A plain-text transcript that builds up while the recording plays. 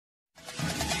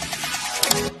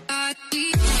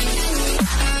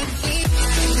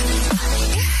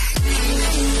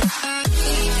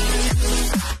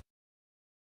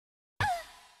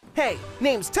Hey,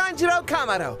 name's Tanjiro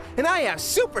Kamado, and I have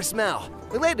super smell.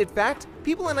 Related fact,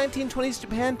 people in 1920s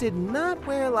Japan did not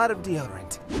wear a lot of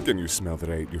deodorant. Can you smell that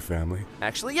I ate your family?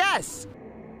 Actually, yes.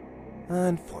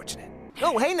 Unfortunate.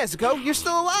 Oh, hey, Nezuko, you're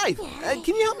still alive.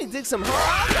 Can you help me dig some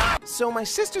holes? So my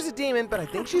sister's a demon, but I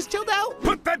think she's chilled out.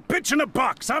 Put that bitch in a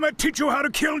box. I'm gonna teach you how to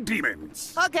kill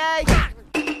demons. Okay.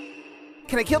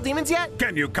 Can I kill demons yet?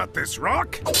 Can you cut this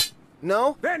rock?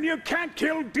 No. Then you can't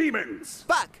kill demons.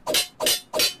 Fuck.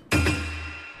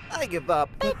 I give up.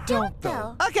 But don't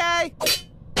though. Okay.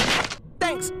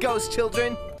 Thanks, ghost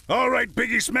children. All right,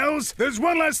 Biggie Smells, there's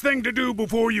one last thing to do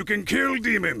before you can kill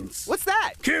demons. What's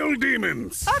that? Kill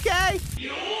demons. Okay.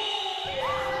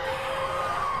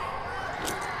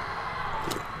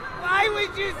 Why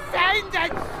would you send a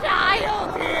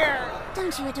child here?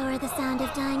 Don't you adore the sound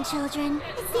of dying children?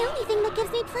 It's the only thing that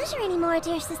gives me pleasure anymore,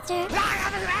 dear sister.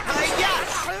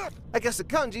 Yeah. I guess the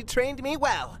kanji trained me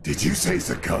well. Did you say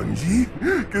Sakanji?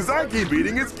 Cause I keep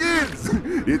eating his kids.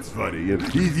 It's funny,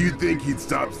 and you'd think he'd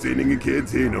stop sinning at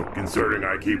kids, concerning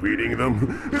I keep eating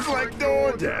them. It's like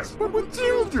DoorDash, but with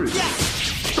children.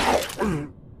 Yeah.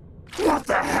 What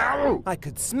the hell? I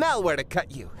could smell where to cut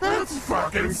you. That's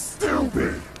fucking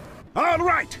stupid. All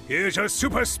right, here's your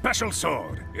super special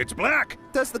sword. It's black.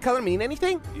 Does the color mean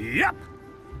anything? Yep.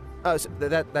 Oh, so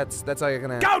that's all you're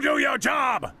gonna... Go do your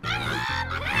job!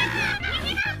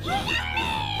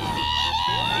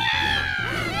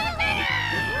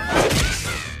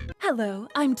 Hello,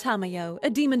 I'm Tamayo, a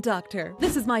demon doctor.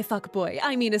 This is my fuckboy,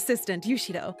 assistant,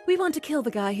 Yushiro. We want to kill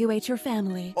the guy who ate your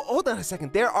family. Oh, hold on a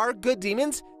second, there are good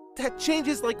demons? That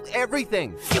changes, like,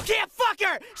 everything. You can't fuck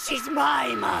her! She's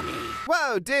my mommy!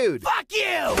 Whoa, dude! Fuck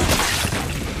you!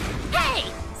 Hey!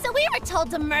 So we were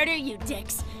told to murder you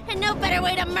dicks. And no better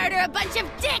way to murder a bunch of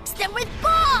dicks than with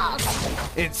balls!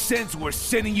 And since we're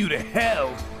sending you to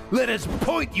hell, let us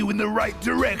point you in the right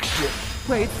direction.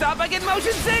 Wait, stop, I get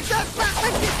motion sick!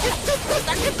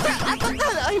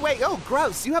 Hey, wait, oh,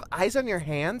 gross. You have eyes on your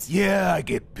hands? Yeah, I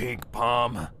get pink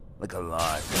palm. Like a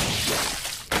lot.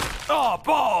 Oh,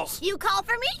 balls! You call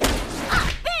for me?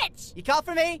 Ah, bitch! You call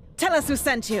for me? Tell us who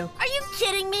sent you. Are you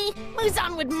kidding me?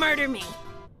 Muzan would murder me.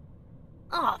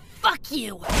 Oh, fuck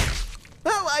you.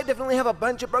 Well, I definitely have a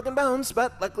bunch of broken bones,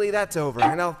 but luckily that's over,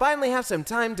 and I'll finally have some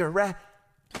time to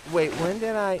Wait, when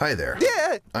did I... Hi there.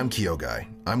 Yeah! I'm Kyogai.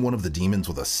 I'm one of the demons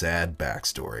with a sad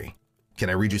backstory. Can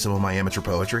I read you some of my amateur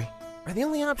poetry? Are the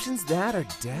only options that or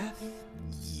death?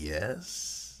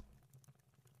 Yes.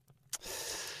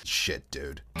 Shit,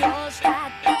 dude. Oh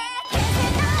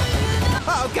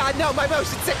god, no, my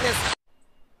motion sickness!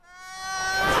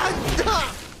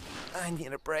 I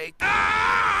need a break.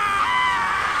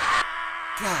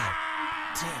 God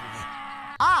damn it.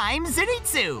 I'm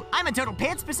Zenitsu. I'm a total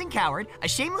pants-pissing coward, a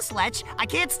shameless lech, I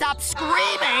can't stop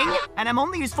screaming, and I'm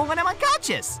only useful when I'm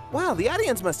unconscious. Wow, the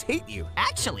audience must hate you.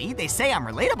 Actually, they say I'm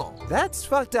relatable. That's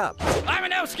fucked up. I'm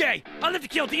an Inosuke! I live to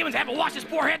kill demons, haven't washed his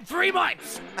forehead in 3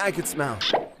 months! I could smell.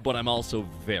 But I'm also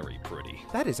very pretty.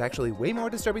 That is actually way more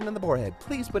disturbing than the boarhead.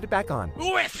 Please put it back on.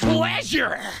 With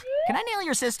pleasure! Can I nail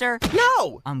your sister?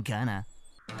 No! I'm gonna.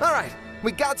 All right,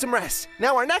 we got some rest.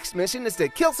 Now our next mission is to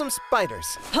kill some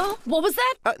spiders. Huh? What was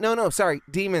that? No, sorry,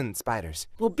 demon spiders.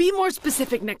 We'll be more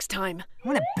specific next time. I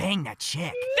wanna bang that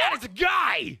chick. That is a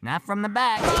guy! Not from the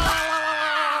back.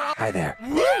 Hi there.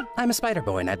 I'm a spider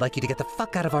boy, and I'd like you to get the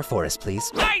fuck out of our forest,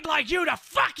 please. I'd like you to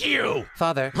fuck you!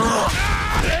 Father.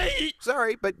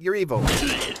 Sorry, but you're evil.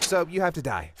 So you have to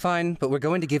die. Fine, but we're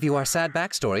going to give you our sad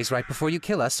backstories right before you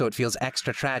kill us so it feels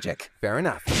extra tragic. Fair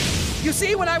enough. You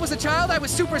see, when I was a child, I was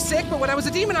super sick, but when I was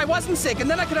a demon, I wasn't sick, and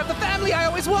then I could have the family I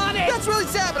always wanted! That's really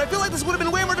sad, but I feel like this would have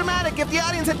been way more dramatic if the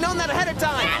audience had known that ahead of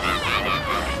time!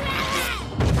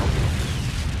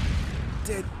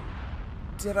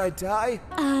 Did I die?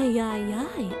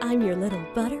 Aye, I'm your little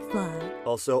butterfly.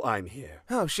 Also, I'm here.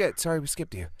 Oh shit, sorry we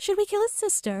skipped you. Should we kill his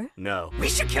sister? No. We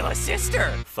should kill his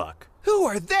sister! Fuck. Who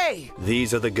are they?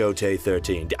 These are the Gote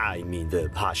 13, I mean the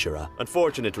Hashira.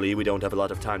 Unfortunately, we don't have a lot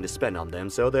of time to spend on them,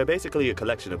 so they're basically a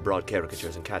collection of broad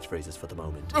caricatures and catchphrases for the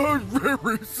moment. I'm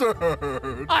very sad.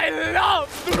 I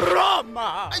love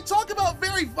drama! I talk about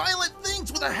very violent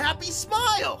things with a happy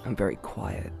smile. I'm very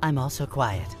quiet. I'm also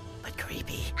quiet, but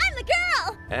creepy. I'm the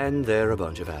girl! And they're a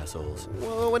bunch of assholes.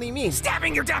 Well, what do you mean?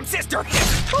 Stabbing your dumb sister!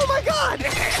 Oh my god!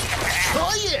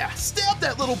 Oh yeah, stab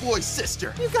that little boy's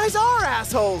sister. You guys are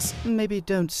assholes! Maybe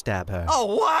don't stab her.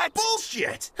 Oh, what?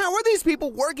 Bullshit! How are these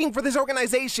people working for this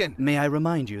organization? May I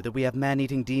remind you that we have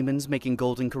man-eating demons making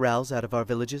golden corrals out of our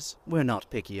villages? We're not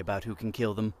picky about who can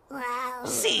kill them. Wow.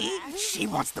 See? She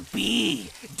wants the bee.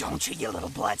 Don't you little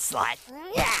blood slut?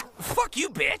 Yeah. Fuck you,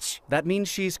 bitch. That means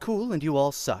she's cool and you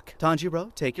all suck.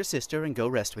 Tanjiro, take your sister and go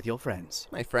rest with your friends.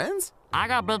 My friends? I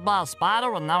got bit by a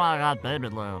spider and now I got baby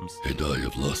limbs. And I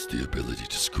have lost the ability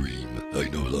to scream. I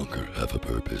no longer have a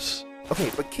purpose. Okay,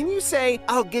 but can you say,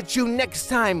 I'll get you next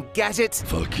time, gadget?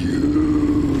 Fuck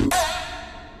you.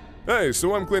 Hey,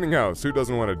 so I'm cleaning house. Who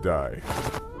doesn't want to die?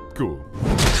 Cool.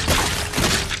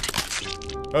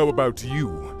 How about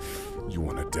you? You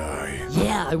want to die?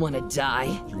 Yeah, I want to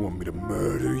die. You want me to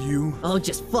murder you? Oh,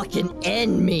 just fucking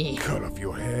end me. Cut off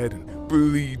your head and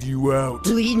bleed you out.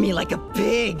 Bleed me like a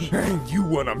pig. And you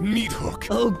want a meat hook?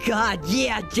 Oh God,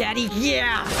 yeah, Daddy,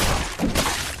 yeah.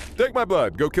 Take my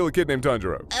blood. Go kill a kid named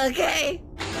Tanjiro. Okay.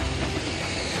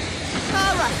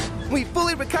 All right, we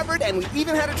fully recovered and we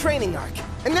even had a training arc.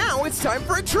 And now it's time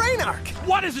for a train arc.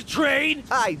 What is a train?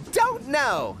 I don't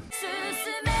know.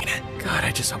 God,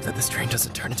 I just hope that this train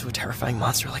doesn't turn into a terrifying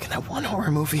monster like in that one horror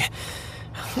movie.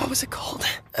 What was it called?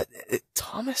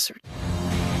 Thomas or...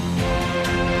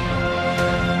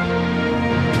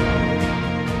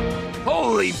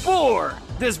 Holy boar!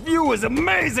 This view is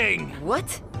amazing!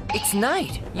 What? It's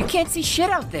night. You can't see shit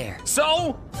out there.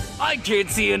 So? I can't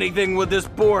see anything with this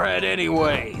boar head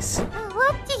anyways.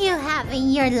 What do you have in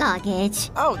your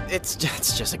luggage? Oh, it's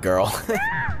just a girl.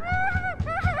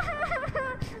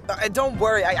 Don't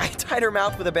worry, I tied her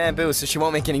mouth with a bamboo so she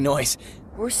won't make any noise.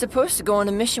 We're supposed to go on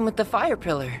a mission with the fire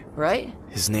pillar, right?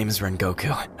 His name is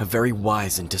Rengoku, a very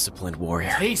wise and disciplined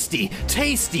warrior. Tasty,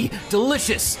 tasty,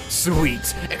 delicious,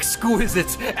 sweet,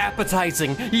 exquisite,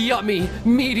 appetizing, yummy,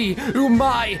 meaty,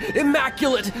 umai,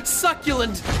 immaculate,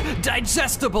 succulent,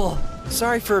 digestible.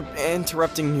 Sorry for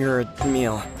interrupting your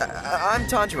meal. I'm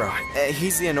Tanjiro.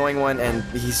 He's the annoying one, and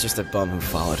he's just a bum who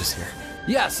followed us here.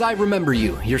 Yes, I remember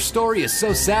you. Your story is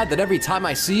so sad that every time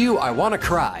I see you, I want to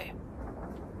cry.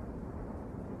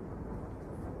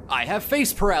 I have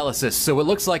face paralysis, so it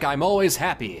looks like I'm always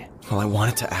happy. Well, I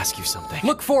wanted to ask you something.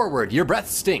 Look forward, your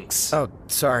breath stinks. Oh,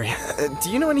 sorry.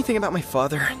 Do you know anything about my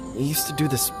father? He used to do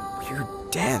this weird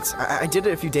dance. I did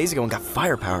it a few days ago and got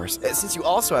fire powers. Since you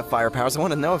also have fire powers, I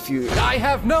want to know if you... I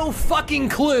have no fucking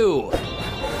clue!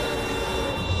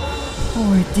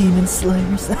 Poor demon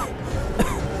slayers.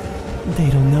 They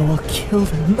don't know I'll kill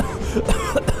them.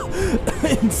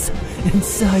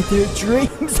 Inside their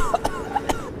dreams.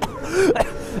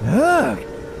 Ugh,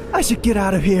 I should get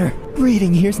out of here.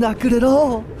 Breathing here's not good at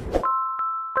all.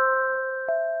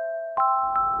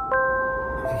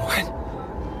 What?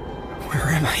 Where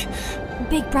am I?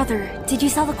 Big brother, did you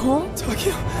sell the coal?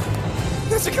 Tokyo?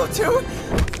 Nezuko too?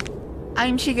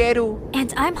 I'm Shigeru.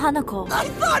 And I'm Hanako. I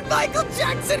thought Michael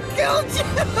Jackson killed you!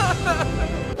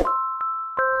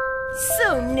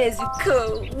 So,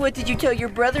 Nezuko, what did you tell your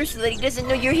brother so that he doesn't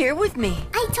know you're here with me?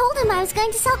 I told him I was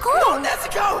going to sell coal. No,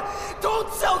 Nezuko!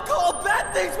 Don't sell coal!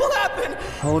 Bad things will happen!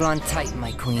 Hold on tight,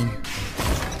 my queen.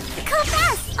 Go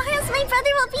fast, or else my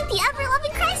brother will beat the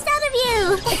ever-loving Christ out of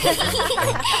you!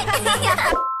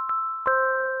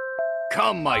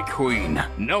 Come, my queen.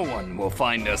 No one will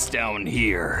find us down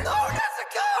here. No,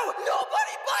 Nezuko!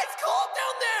 Nobody buys coal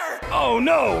down there! Oh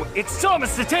no! It's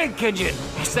Thomas the Tank Engine!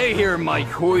 Stay here, my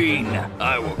queen.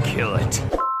 I will kill it.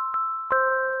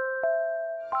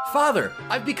 Father,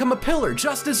 I've become a pillar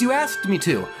just as you asked me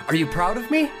to. Are you proud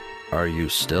of me? Are you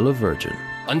still a virgin?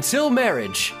 Until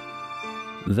marriage.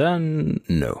 Then,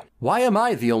 no. Why am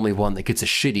I the only one that gets a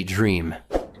shitty dream?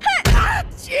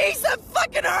 Jeez, that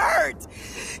fucking hurt!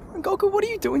 Goku, what are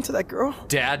you doing to that girl?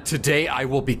 Dad, today I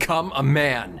will become a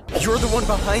man. You're the one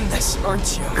behind this,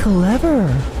 aren't you? Clever.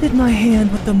 Did my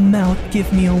hand with the mouth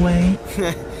give me away?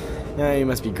 Yeah, you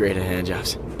must be great at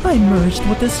handjobs. I merged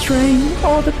with this train.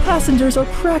 All the passengers are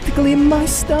practically in my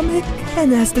stomach.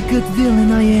 And as the good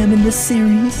villain I am in this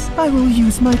series, I will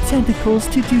use my tentacles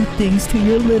to do things to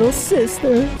your little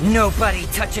sister. Nobody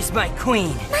touches my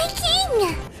queen. My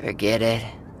king! Forget it.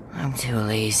 I'm too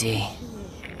lazy.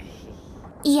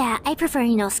 Yeah, I prefer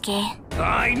Inosuke.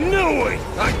 I knew it!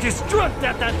 I just dreamt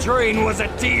that that train was a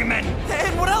demon!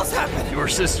 And what else happened? Your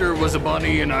sister was a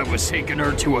bunny and I was taking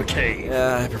her to a cave.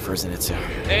 Yeah, I prefer Zenitsu.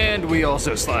 And we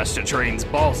also slashed the train's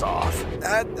balls off.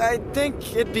 I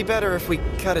think it'd be better if we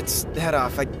cut its head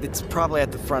off. It's probably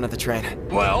at the front of the train.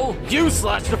 Well, you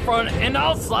slash the front and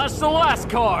I'll slash the last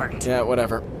card! Yeah,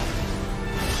 whatever.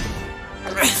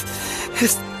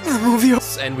 Movie.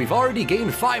 And we've already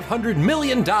gained $500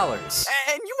 million. And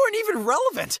you weren't even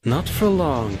relevant. Not for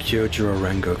long, Kyojuro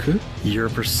Rengoku. Your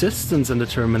persistence and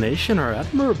determination are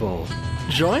admirable.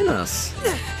 Join us.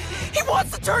 He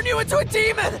wants to turn you into a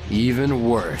demon! Even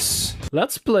worse.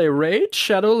 Let's play Raid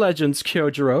Shadow Legends,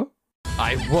 Kyojuro.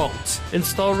 I won't.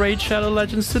 Install Raid Shadow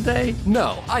Legends today?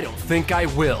 No, I don't think I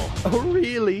will. Oh,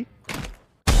 really?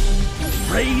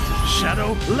 Raid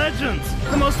Shadow Legends,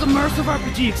 the most immersive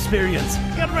RPG experience.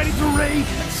 Get ready to raid,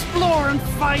 explore and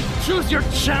fight, choose your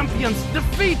champions,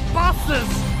 defeat bosses.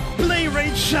 Play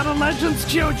Raid Shadow Legends,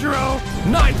 Kyojuro.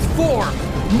 Ninth form!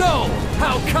 No!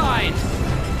 How kind!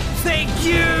 Thank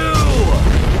you!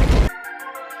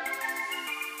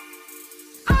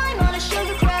 I'm on a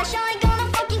sugar crash, I ain't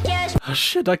gonna fucking cash. Oh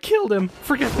shit, I killed him.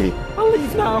 Forget me. I'll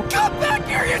leave now. Come back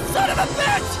here, you son of a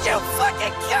bitch! You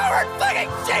fucking coward! Fucking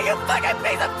shit, you fucking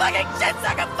piece of fucking shit!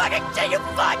 Suck a fucking shit, you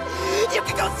fuck! You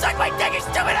can go suck my dick, you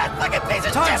stupid ass fucking piece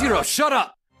of shit! Tanjiro, shut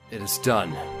up! It is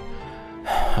done.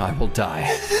 I will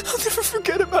die. I'll never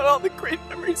forget about all the great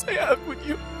memories I have with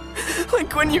you.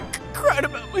 Like when you cried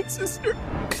about my sister.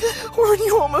 Or when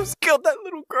you almost killed that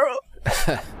little girl.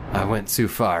 I went too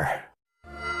far.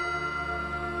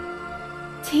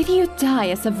 Did you die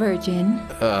as a virgin?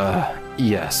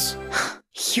 Yes.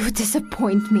 You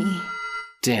disappoint me.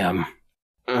 Damn.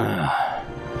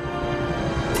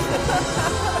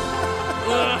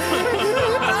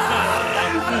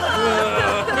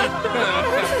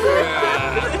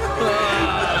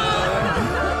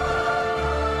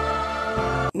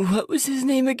 What was his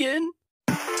name again?